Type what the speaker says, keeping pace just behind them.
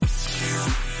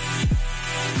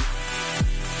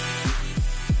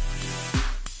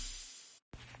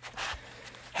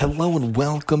Hello and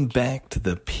welcome back to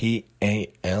the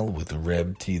PAL with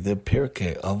Reb T, the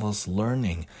Pirkei Avos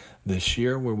learning. This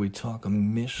year where we talk a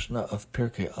Mishnah of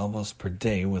Pirkei Avos per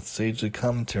day with sagely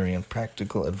commentary and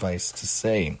practical advice to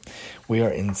say. We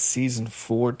are in Season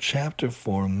 4, Chapter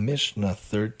 4, Mishnah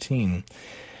 13.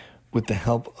 With the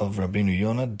help of Rabbeinu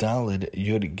Yonah Daled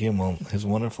Yud Gimel, his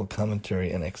wonderful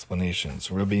commentary and explanations.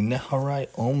 Rabbi Neharai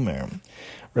Omer.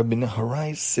 Rabbi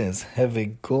Neharai says,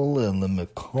 Heve gola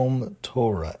lemekom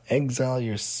Torah. Exile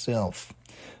yourself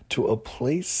to a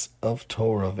place of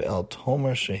Torah. Ve'al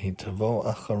tomer shehitavo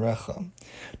acharecha.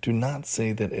 Do not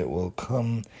say that it will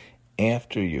come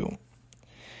after you.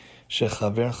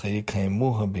 Shechavercha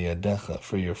yikaimuha biyadecha.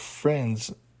 For your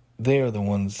friends, they are the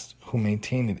ones who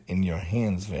maintain it in your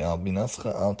hands. Ve'al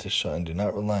binascha al tisha. And do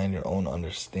not rely on your own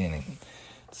understanding.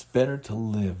 It's better to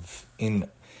live in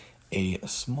a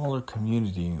smaller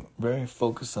community, very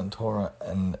focused on Torah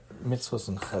and mitzvahs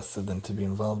and chesed, than to be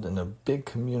involved in a big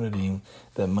community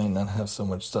that might not have so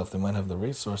much stuff. They might have the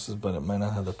resources, but it might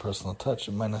not have the personal touch.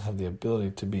 It might not have the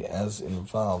ability to be as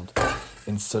involved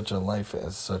in such a life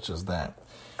as such as that.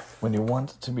 When you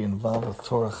want to be involved with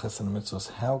Torah, Chesed, and Mitzvahs,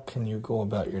 how can you go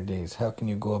about your days? How can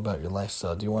you go about your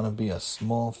lifestyle? Do you want to be a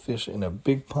small fish in a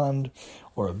big pond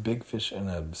or a big fish in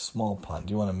a small pond?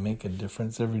 Do you want to make a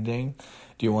difference every day?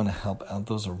 Do you want to help out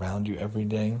those around you every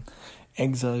day?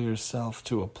 Exile yourself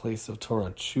to a place of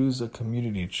Torah. Choose a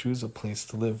community. Choose a place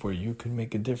to live where you can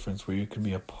make a difference, where you can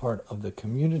be a part of the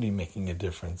community making a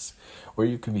difference, where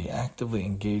you can be actively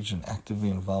engaged and actively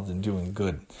involved in doing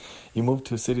good. You move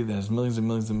to a city that has millions and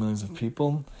millions and millions of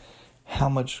people. How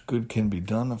much good can be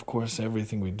done? Of course,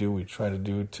 everything we do, we try to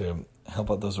do to help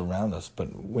out those around us.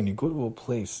 But when you go to a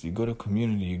place, you go to a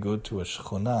community, you go to a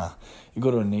shechonah, you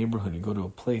go to a neighborhood, you go to a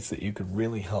place that you could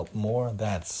really help more,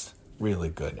 that's really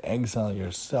good. Exile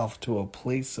yourself to a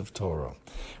place of Torah.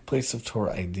 Place of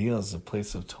Torah ideals, a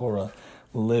place of Torah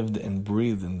lived and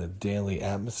breathed in the daily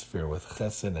atmosphere with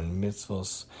chesed and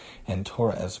mitzvos and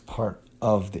Torah as part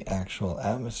of the actual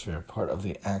atmosphere, part of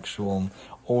the actual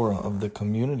aura of the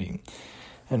community.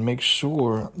 And make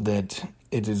sure that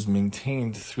it is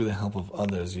maintained through the help of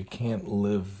others. You can't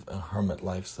live a hermit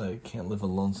lifestyle. You can't live a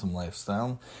lonesome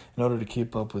lifestyle. In order to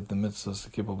keep up with the mitzvahs, to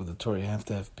keep up with the Torah, you have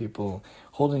to have people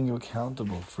holding you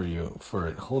accountable for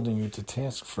it, holding you to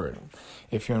task for it.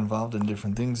 If you're involved in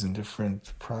different things, in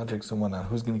different projects and whatnot,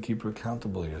 who's going to keep you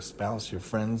accountable? Your spouse, your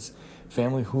friends,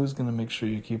 family, who's going to make sure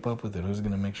you keep up with it? Who's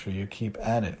going to make sure you keep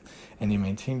at it? And you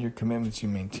maintain your commitments, you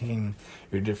maintain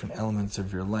your different elements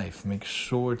of your life. Make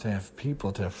sure to have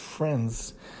people, to have friends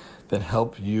that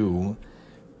help you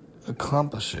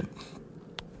accomplish it.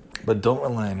 But don't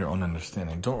rely on your own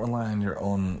understanding. Don't rely on your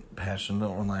own passion.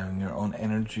 Don't rely on your own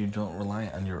energy. Don't rely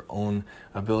on your own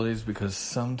abilities, because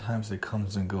sometimes it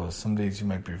comes and goes. Some days you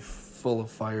might be full of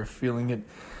fire, feeling it,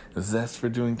 zest for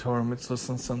doing Torah mitzvahs,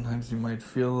 and sometimes you might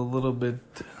feel a little bit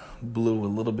blue, a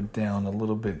little bit down, a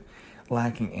little bit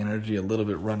lacking energy, a little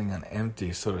bit running on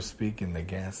empty, so to speak, in the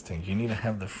gas tank. You need to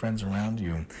have the friends around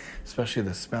you, especially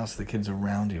the spouse, the kids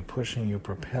around you, pushing you,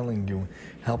 propelling you,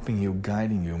 helping you,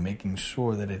 guiding you, making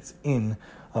sure that it's in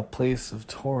a place of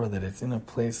Torah, that it's in a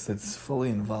place that's fully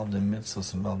involved in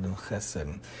mitzvahs, involved in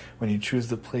chesed. When you choose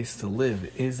the place to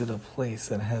live, is it a place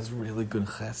that has really good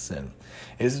chesed?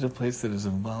 Is it a place that is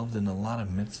involved in a lot of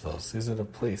mitzvahs? Is it a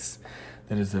place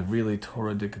that is a really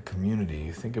Torah-dic community?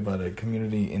 You think about a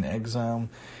community in exile,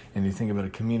 and you think about a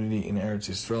community in Eretz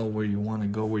Yisrael, where you want to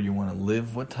go, where you want to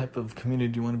live. What type of community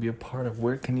do you want to be a part of?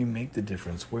 Where can you make the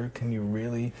difference? Where can you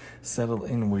really settle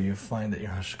in, where you find that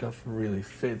your hashkafa really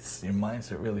fits, your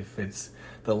mindset really fits,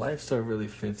 the lifestyle really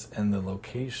fits, and the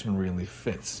location really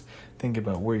fits? Think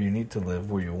about where you need to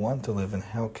live, where you want to live, and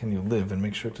how can you live, and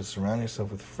make sure to surround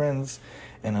yourself with friends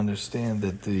and understand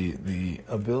that the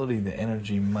ability, the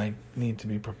energy might need to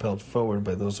be propelled forward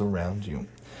by those around you.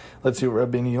 Let's see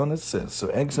what Rabbeinu Yonah says. So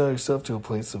exile yourself to a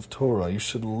place of Torah. You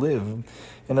should live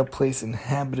in a place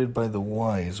inhabited by the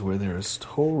wise, where there is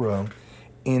Torah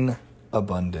in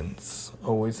abundance.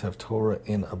 Always have Torah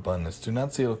in abundance. Do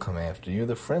not say it'll come after you.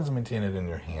 The friends maintain it in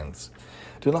your hands.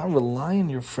 Do not rely on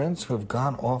your friends who have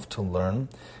gone off to learn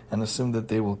and assume that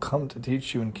they will come to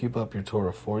teach you and keep up your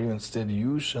Torah for you. Instead,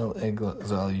 you shall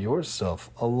exile yourself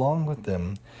along with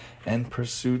them and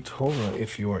pursue Torah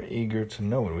if you are eager to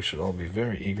know it. We should all be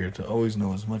very eager to always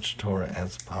know as much Torah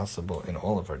as possible in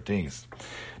all of our days.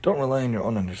 Don't rely on your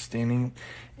own understanding.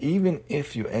 Even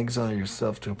if you exile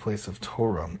yourself to a place of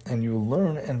Torah and you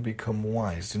learn and become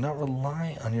wise, do not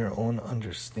rely on your own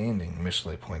understanding,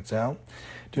 Mishlei points out.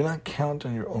 Do not count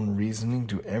on your own reasoning.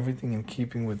 Do everything in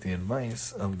keeping with the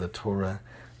advice of the Torah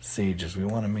sages. We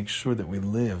want to make sure that we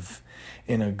live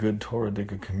in a good Torah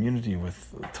Dika community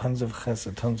with tons of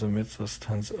chesed, tons of mitzvahs,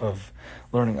 tons of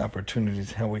learning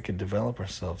opportunities, how we can develop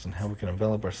ourselves and how we can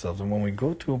envelop ourselves. And when we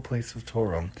go to a place of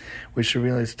Torah, we should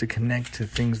realize to connect to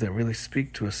things that really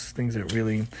speak to us, things that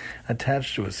really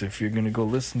attach to us. If you're going to go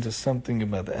listen to something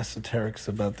about the esoterics,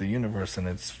 about the universe and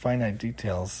its finite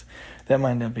details, that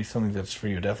might not be something that's for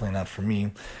you, definitely not for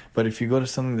me. But if you go to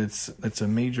something that's a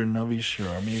major Navi shir,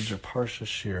 or a major Parsha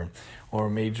shir, or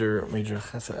major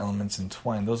chesed elements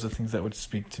entwined, those are things that would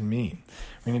speak to me.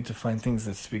 We need to find things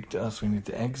that speak to us. We need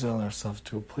to exile ourselves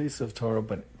to a place of Torah,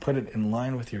 but put it in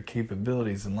line with your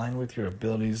capabilities, in line with your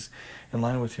abilities, in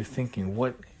line with your thinking.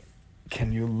 What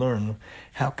can you learn?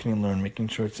 How can you learn? Making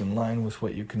sure it's in line with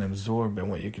what you can absorb and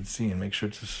what you can see, and make sure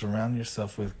to surround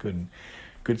yourself with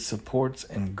good supports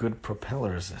and good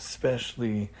propellers,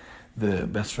 especially the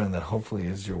best friend that hopefully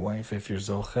is your wife if you're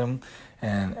Zochem,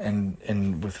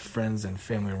 and with friends and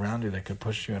family around you that could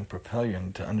push you and propel you,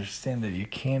 and to understand that you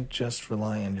can't just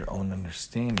rely on your own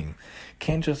understanding,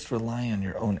 can't just rely on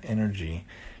your own energy,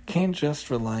 can't just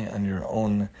rely on your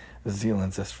own zeal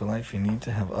and zest for life. You need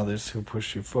to have others who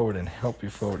push you forward and help you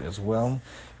forward as well.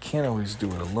 Can't always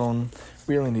do it alone.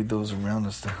 Really need those around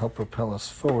us to help propel us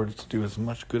forward to do as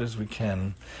much good as we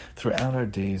can throughout our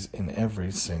days in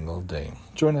every single day.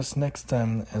 Join us next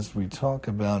time as we talk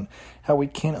about how we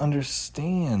can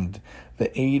understand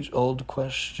the age-old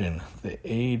question, the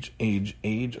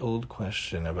age-old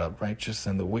question about righteous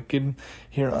and the wicked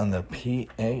here on the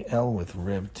PAL with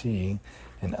Reb T.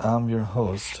 And I'm your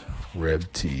host,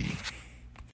 Reb T.